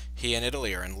 So he and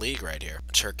Italy are in league right here.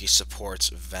 Turkey supports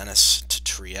Venice to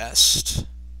Trieste.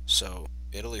 So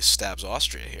Italy stabs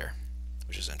Austria here,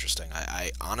 which is interesting.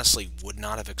 I honestly would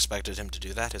not have expected him to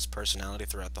do that. His personality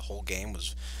throughout the whole game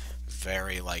was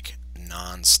very, like,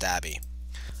 non-stabby.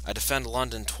 I defend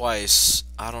London twice.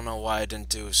 I don't know why I didn't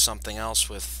do something else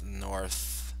with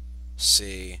North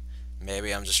Sea.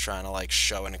 Maybe I'm just trying to, like,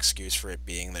 show an excuse for it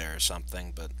being there or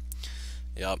something, but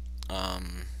yep.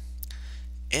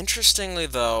 Interestingly,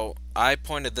 though, I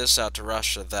pointed this out to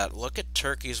Russia, that look at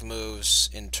Turkey's moves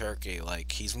in Turkey.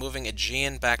 Like, he's moving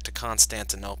Aegean back to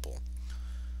Constantinople.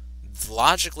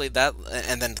 Logically, that,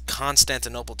 and then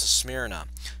Constantinople to Smyrna.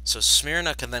 So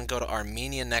Smyrna can then go to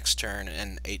Armenia next turn,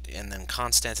 and then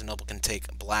Constantinople can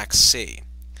take Black Sea.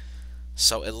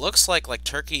 So it looks like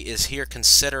Turkey is here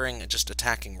considering just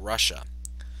attacking Russia.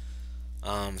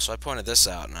 So I pointed this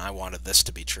out, and I wanted this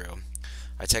to be true.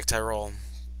 I take Tyrol,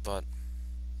 but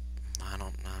I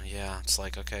don't know. Yeah, it's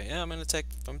like, okay, yeah, I'm gonna take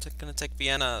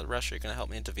Vienna. Russia, you're gonna help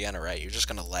me into Vienna, right? You're just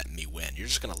gonna let me win. You're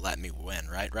just gonna let me win,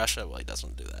 right, Russia? Well, he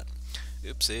doesn't do that.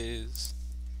 Oopsies.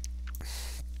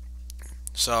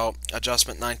 So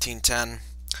adjustment 1910.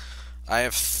 I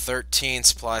have 13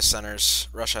 supply centers.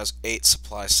 Russia has 8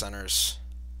 supply centers.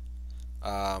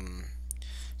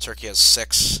 Turkey has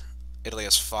 6. Italy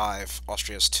has 5.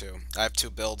 Austria has 2. I have 2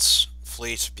 builds.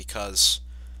 Fleet, because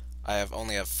I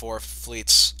only have 4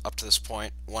 fleets up to this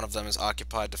point. One of them is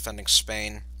occupied defending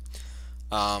Spain.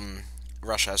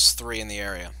 Russia has 3 in the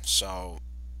area, so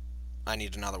I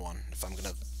need another one if I'm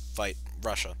gonna fight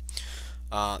Russia.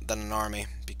 Then an army,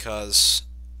 because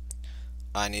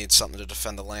I need something to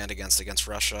defend the land against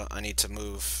Russia. I need to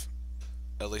move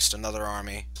at least another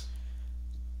army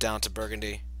down to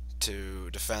Burgundy to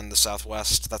defend the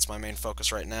southwest. That's my main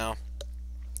focus right now,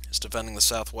 is defending the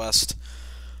southwest.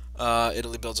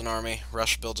 Italy builds an army.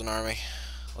 Russia builds an army.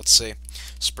 Let's see.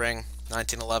 Spring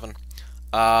 1911.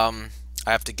 I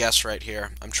have to guess right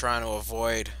here. I'm trying to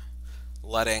avoid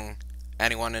letting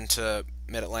anyone into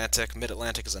Mid-Atlantic.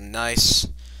 Mid-Atlantic is a nice.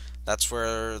 That's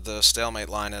where the stalemate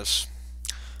line is.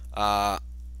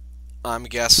 I'm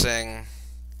guessing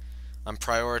I'm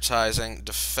prioritizing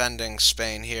defending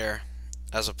Spain here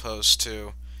as opposed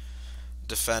to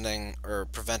defending or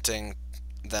preventing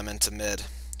them into mid.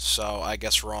 So I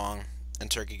guess wrong, and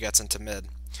Turkey gets into mid.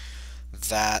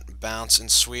 That bounce in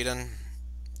Sweden,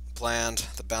 planned.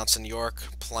 The bounce in York,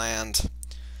 planned.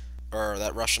 Or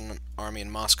that Russian army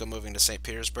in Moscow moving to St.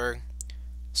 Petersburg,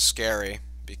 scary,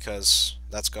 because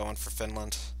that's going for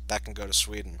Finland. That can go to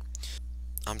Sweden.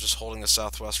 I'm just holding the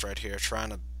southwest right here, trying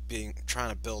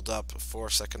to build up a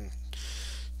force that can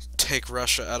take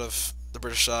Russia out of the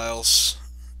British Isles,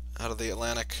 out of the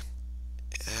Atlantic.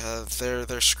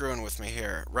 They're screwing with me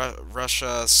here.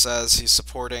 Russia says he's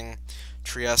supporting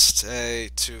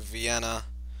Trieste to Vienna,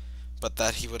 but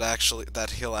that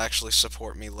he'll actually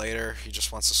support me later. He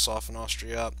just wants to soften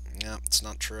Austria up. Yeah, it's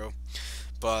not true.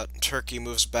 But Turkey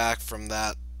moves back from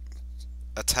that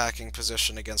attacking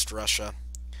position against Russia.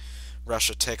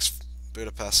 Russia takes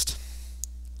Budapest.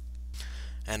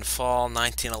 And fall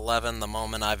 1911, the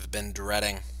moment I've been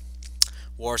dreading.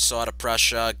 Warsaw to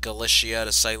Prussia, Galicia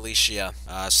to Silesia,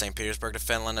 St. Petersburg to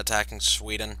Finland, attacking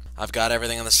Sweden. I've got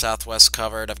everything in the southwest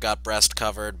covered, I've got Brest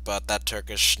covered, but that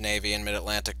Turkish navy in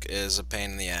mid-Atlantic is a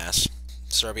pain in the ass.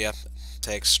 Serbia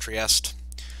takes Trieste.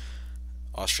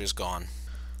 Austria's gone.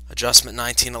 Adjustment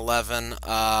 1911,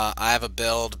 I have a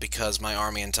build because my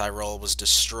army in Tyrol was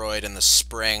destroyed in the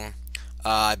spring.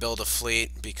 I build a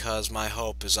fleet because my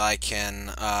hope is I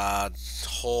can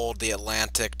hold the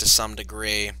Atlantic to some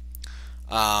degree.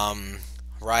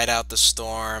 Ride out the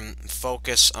storm,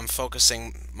 I'm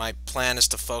focusing, my plan is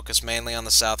to focus mainly on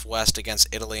the southwest against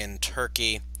Italy and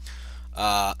Turkey,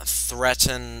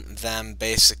 threaten them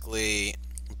basically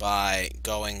by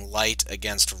going light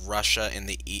against Russia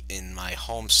in my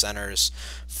home centers,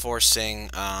 forcing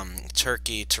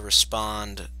Turkey to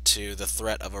respond to the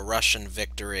threat of a Russian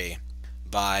victory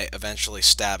by eventually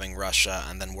stabbing Russia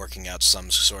and then working out some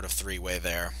sort of three-way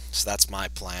there. So that's my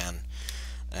plan.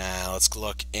 Let's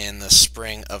look in the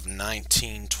spring of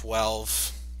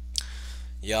 1912.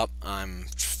 Yep, I'm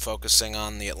focusing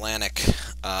on the Atlantic.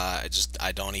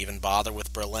 I don't even bother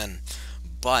with Berlin.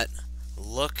 But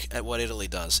look at what Italy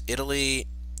does. Italy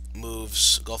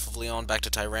moves Gulf of Leon back to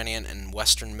Tyrrhenian and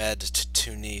Western Med to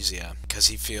Tunisia because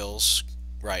he feels,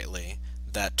 rightly,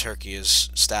 that Turkey is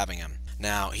stabbing him.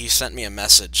 Now, he sent me a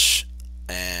message,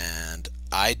 and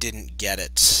I didn't get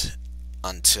it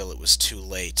until it was too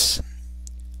late.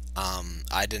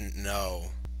 I didn't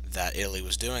know that Italy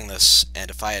was doing this,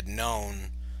 and if I had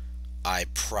known, I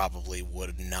probably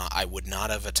would not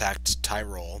have attacked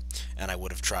Tyrol, and I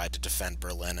would have tried to defend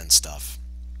Berlin and stuff.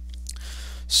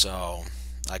 So,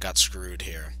 I got screwed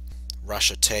here.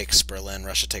 Russia takes Berlin,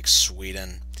 Russia takes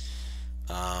Sweden.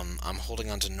 I'm holding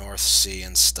on to North Sea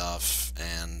and stuff,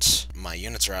 and my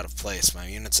units are out of place. My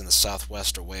units in the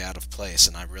southwest are way out of place,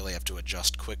 and I really have to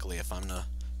adjust quickly if I'm to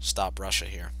stop Russia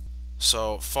here.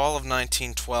 So, fall of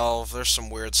 1912, there's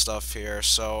some weird stuff here.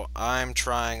 So, I'm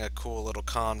trying a cool little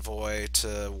convoy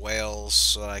to Wales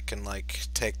so I can, like,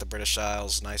 take the British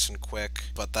Isles nice and quick,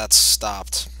 but that's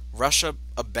stopped. Russia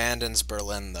abandons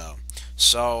Berlin, though.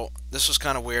 So, this was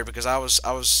kind of weird because I was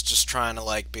just trying to,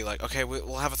 like, be like, okay,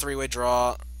 we'll have a three-way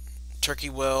draw.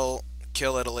 Turkey will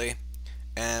kill Italy,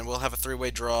 and we'll have a three-way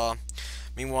draw.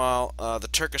 Meanwhile, the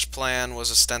Turkish plan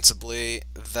was ostensibly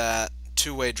that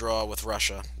two-way draw with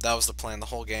Russia. That was the plan the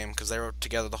whole game, because they were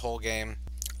together the whole game.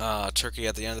 Turkey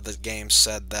at the end of the game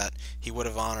said that he would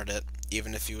have honored it,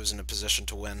 even if he was in a position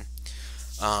to win.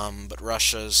 But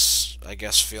Russia's, I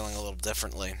guess, feeling a little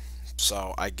differently.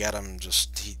 So I get him,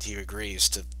 he agrees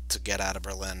to get out of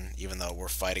Berlin, even though we're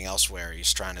fighting elsewhere.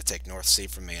 He's trying to take North Sea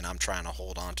from me, and I'm trying to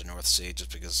hold on to North Sea,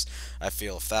 just because I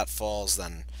feel if that falls,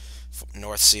 then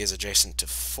North Sea is adjacent to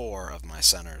 4 of my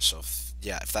centers, so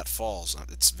if that falls,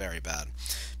 it's very bad.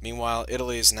 Meanwhile,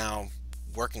 Italy is now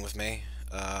working with me,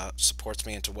 supports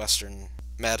me into Western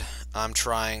Med. I'm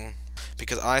trying,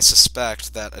 because I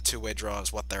suspect that a two-way draw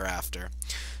is what they're after.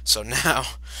 So now,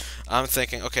 I'm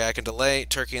thinking, okay, I can delay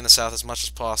Turkey in the south as much as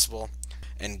possible,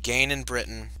 and gain in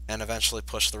Britain, and eventually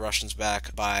push the Russians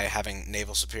back by having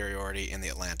naval superiority in the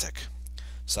Atlantic.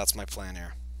 So that's my plan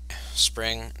here.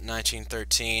 Spring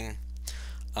 1913.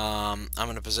 I'm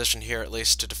in a position here at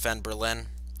least to defend Berlin.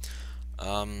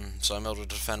 So I'm able to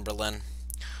defend Berlin.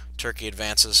 Turkey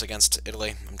advances against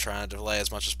Italy. I'm trying to delay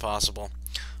as much as possible.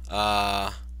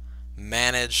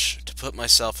 Manage to put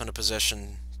myself in a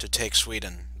position to take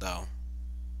Sweden, though.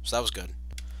 So that was good.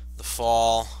 The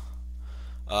fall.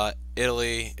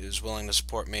 Italy is willing to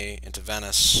support me into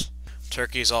Venice.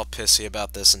 Turkey's all pissy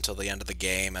about this until the end of the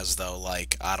game, as though,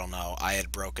 like, I don't know, I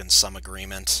had broken some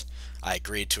agreement. I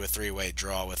agreed to a three-way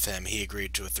draw with him. He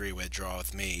agreed to a three-way draw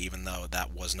with me, even though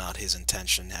that was not his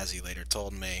intention. As he later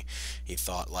told me, he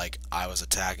thought, like, I was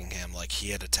attacking him, like he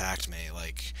had attacked me.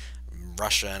 Like,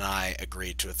 Russia and I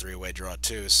agreed to a three-way draw,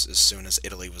 too, as soon as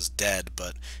Italy was dead,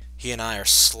 but he and I are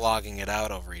slogging it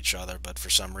out over each other, but for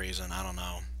some reason, I don't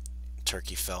know,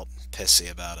 Turkey felt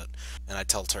pissy about it. And I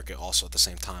tell Turkey also at the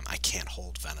same time, I can't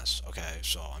hold Venice, okay,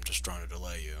 so I'm just trying to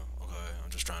delay you, okay, I'm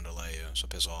just trying to delay you, so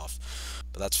piss off.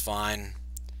 But that's fine.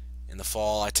 In the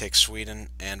fall, I take Sweden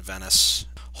and Venice,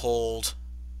 hold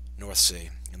North Sea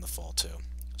in the fall too.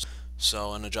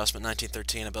 So in adjustment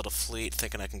 1913, I built a fleet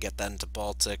thinking I can get that into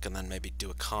Baltic and then maybe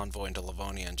do a convoy into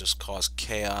Livonia and just cause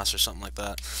chaos or something like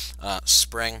that.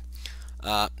 Spring,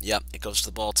 yep, it goes to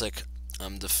the Baltic.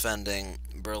 I'm defending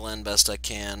Berlin best I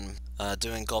can,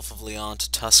 doing Gulf of Leon to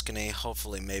Tuscany,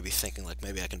 hopefully maybe thinking like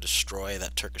maybe I can destroy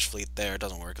that Turkish fleet there. It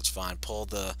doesn't work, it's fine. Pull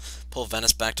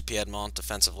Venice back to Piedmont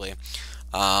defensively.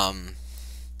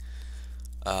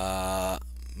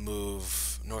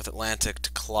 Move North Atlantic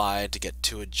to Clyde to get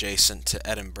too adjacent to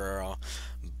Edinburgh,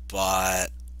 but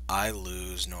I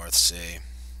lose North Sea,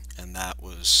 and that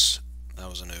was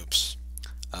an oops.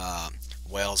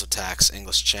 Wales attacks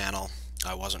English Channel.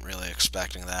 I wasn't really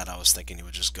expecting that. I was thinking he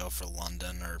would just go for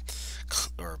London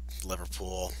or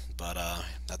Liverpool, but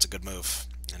that's a good move,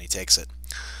 and he takes it.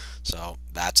 So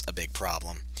that's a big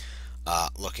problem.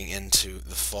 Looking into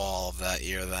the fall of that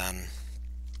year then,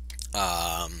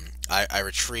 I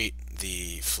retreat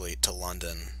the fleet to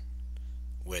London,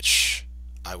 which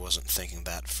I wasn't thinking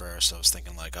that first. I was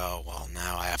thinking like, oh, well,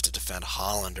 now I have to defend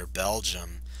Holland or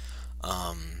Belgium.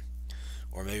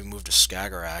 Or maybe move to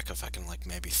Skagerrak if I can, like,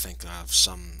 maybe think of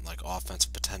some, like,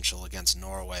 offensive potential against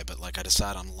Norway, but, like, I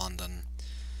decide on London,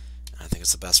 and I think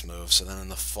it's the best move. So then in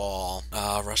the fall,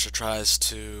 Russia tries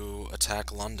to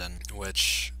attack London,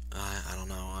 which, I don't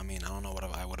know, I mean, I don't know what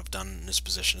I would have done in this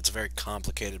position. It's a very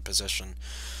complicated position,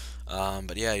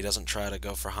 but yeah, he doesn't try to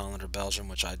go for Holland or Belgium,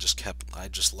 which I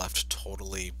just left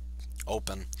totally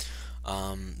open,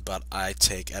 but I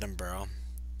take Edinburgh.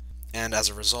 And as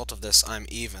a result of this, I'm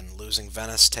even, losing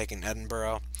Venice, taking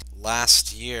Edinburgh.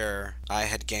 last year I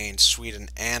had gained Sweden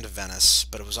and Venice,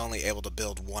 but it was only able to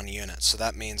build one unit. So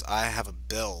that means I have a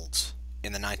build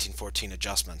in the 1914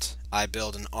 adjustment. I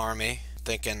build an army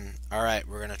thinking, alright,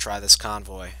 we're going to try this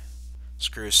convoy.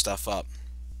 Screw stuff up.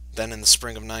 Then in the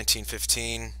spring of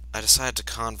 1915, I decided to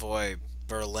convoy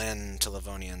Berlin to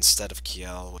Livonia instead of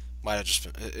Kiel. Might have just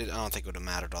been, I don't think it would have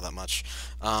mattered all that much.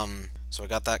 So I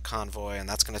got that convoy, and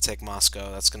that's going to take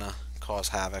Moscow. That's going to cause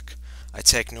havoc. I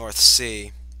take North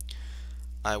Sea.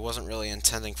 I wasn't really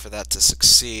intending for that to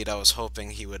succeed. I was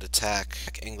hoping he would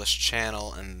attack English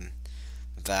Channel and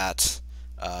that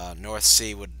North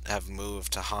Sea would have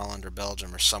moved to Holland or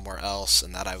Belgium or somewhere else,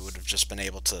 and that I would have just been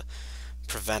able to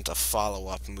prevent a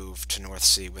follow-up move to North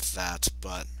Sea with that.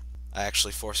 But I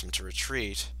actually forced him to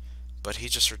retreat, but he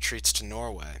just retreats to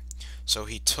Norway. So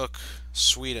he took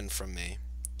Sweden from me,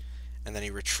 and then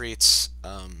he retreats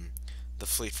the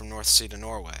fleet from North Sea to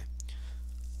Norway.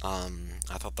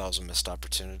 I thought that was a missed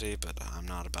opportunity, but I'm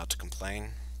not about to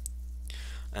complain.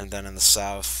 And then in the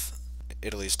south,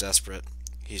 Italy's desperate.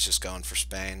 He's just going for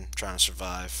Spain, trying to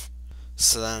survive.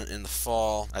 So then in the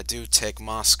fall, I do take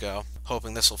Moscow,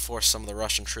 hoping this will force some of the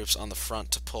Russian troops on the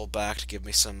front to pull back to give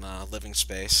me some living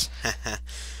space.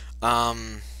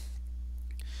 And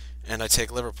I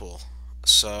take Liverpool.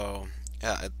 So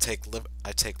yeah, I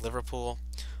take Liverpool.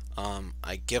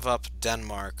 I give up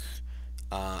Denmark,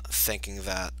 thinking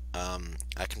that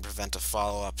I can prevent a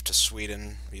follow-up to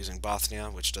Sweden using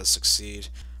Bothnia, which does succeed.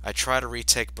 I try to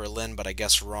retake Berlin, but I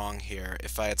guess wrong here.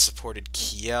 If I had supported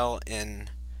Kiel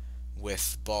in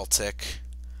with Baltic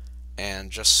and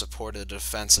just supported the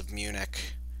defense of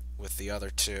Munich with the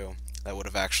other two, that would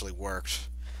have actually worked.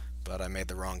 But I made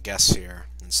the wrong guess here,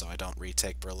 and so I don't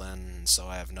retake Berlin, and so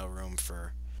I have no room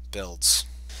for builds.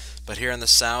 But here in the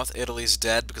south, Italy's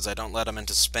dead because I don't let him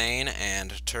into Spain,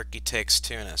 and Turkey takes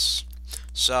Tunis.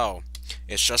 So,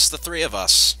 it's just the three of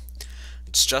us.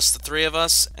 It's just the three of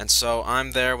us, and so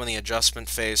I'm there when the adjustment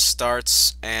phase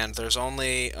starts, and there's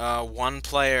only one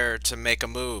player to make a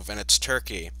move, and it's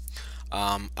Turkey.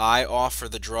 I offer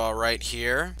the draw right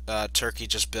here. Turkey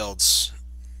just builds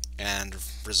and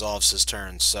resolves his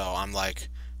turn, so I'm like,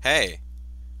 hey,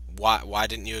 why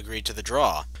didn't you agree to the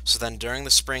draw? So then during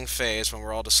the spring phase, when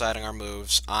we're all deciding our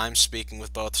moves, I'm speaking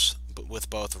with both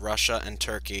Russia and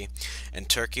Turkey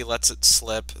lets it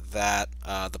slip that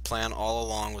the plan all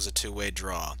along was a two-way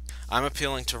draw. I'm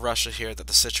appealing to Russia here that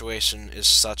the situation is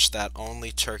such that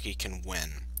only Turkey can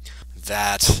win.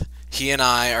 That he and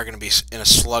I are going to be in a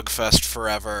slugfest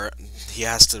forever. He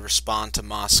has to respond to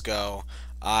Moscow.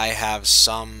 I have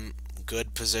some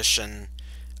good position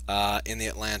in the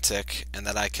Atlantic, and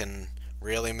that I can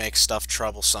really make stuff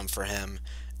troublesome for him,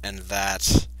 and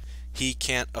that he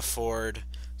can't afford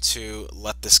to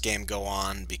let this game go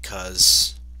on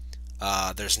because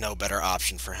there's no better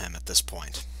option for him at this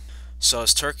point. So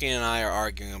as Turkey and I are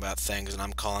arguing about things, and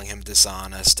I'm calling him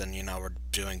dishonest, and we're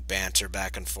doing banter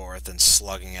back and forth and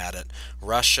slugging at it,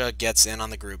 Russia gets in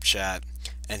on the group chat,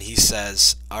 and he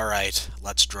says, alright,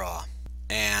 let's draw.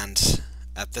 And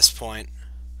at this point,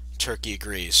 Turkey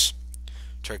agrees.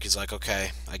 Turkey's like,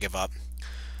 okay, I give up.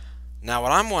 Now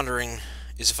what I'm wondering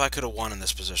is if I could have won in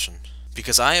this position.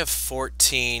 Because I have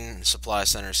 14 supply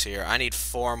centers here, I need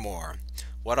 4 more.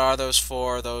 What are those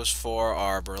 4? Those 4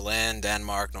 are Berlin,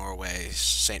 Denmark, Norway,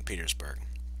 St. Petersburg.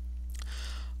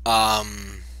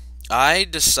 I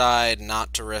decide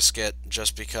not to risk it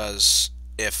just because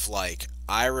if,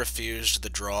 I refused the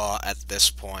draw at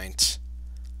this point,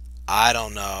 I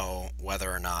don't know whether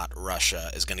or not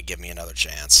Russia is going to give me another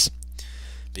chance.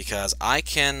 Because I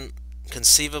can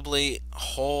conceivably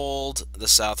hold the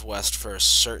southwest for a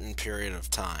certain period of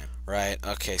time, right?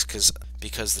 Okay,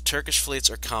 because the Turkish fleets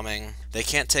are coming. They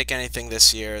can't take anything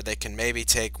this year. They can maybe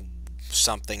take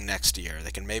something next year.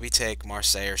 They can maybe take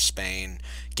Marseille or Spain,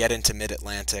 get into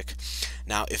mid-Atlantic.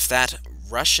 Now, if that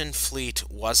Russian fleet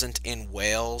wasn't in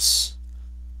Wales,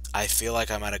 I feel like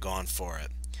I might have gone for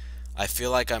it. I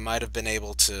feel like I might have been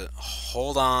able to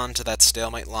hold on to that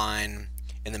stalemate line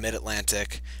in the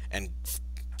mid-Atlantic and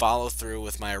follow through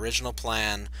with my original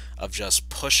plan of just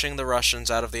pushing the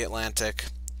Russians out of the Atlantic,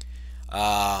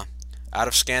 out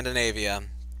of Scandinavia,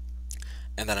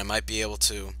 and then I might be able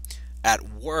to, at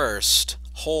worst,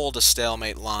 hold a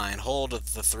stalemate line, hold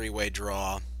the three-way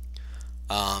draw,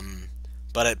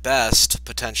 but at best,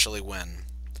 potentially win.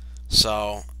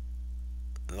 So,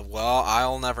 well,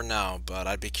 I'll never know, but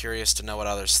I'd be curious to know what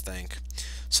others think.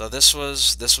 So this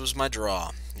was my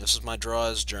draw. This was my draw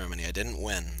as Germany. I didn't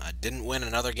win. I didn't win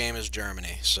another game as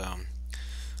Germany, so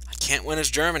I can't win as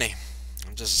Germany.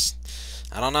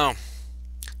 I don't know.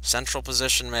 Central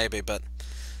position maybe, but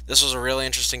This was a really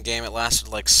interesting game. It lasted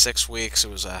like 6 weeks.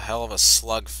 It was a hell of a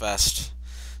slugfest.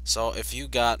 So if you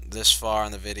got this far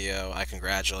in the video, I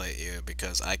congratulate you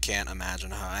because I can't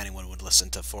imagine how anyone would listen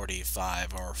to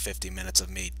 45 or 50 minutes of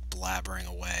me blabbering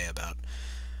away about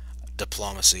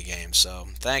diplomacy games. So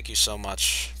thank you so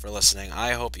much for listening.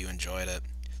 I hope you enjoyed it.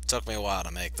 It took me a while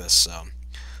to make this, so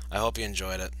I hope you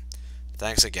enjoyed it.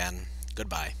 Thanks again.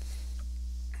 Goodbye.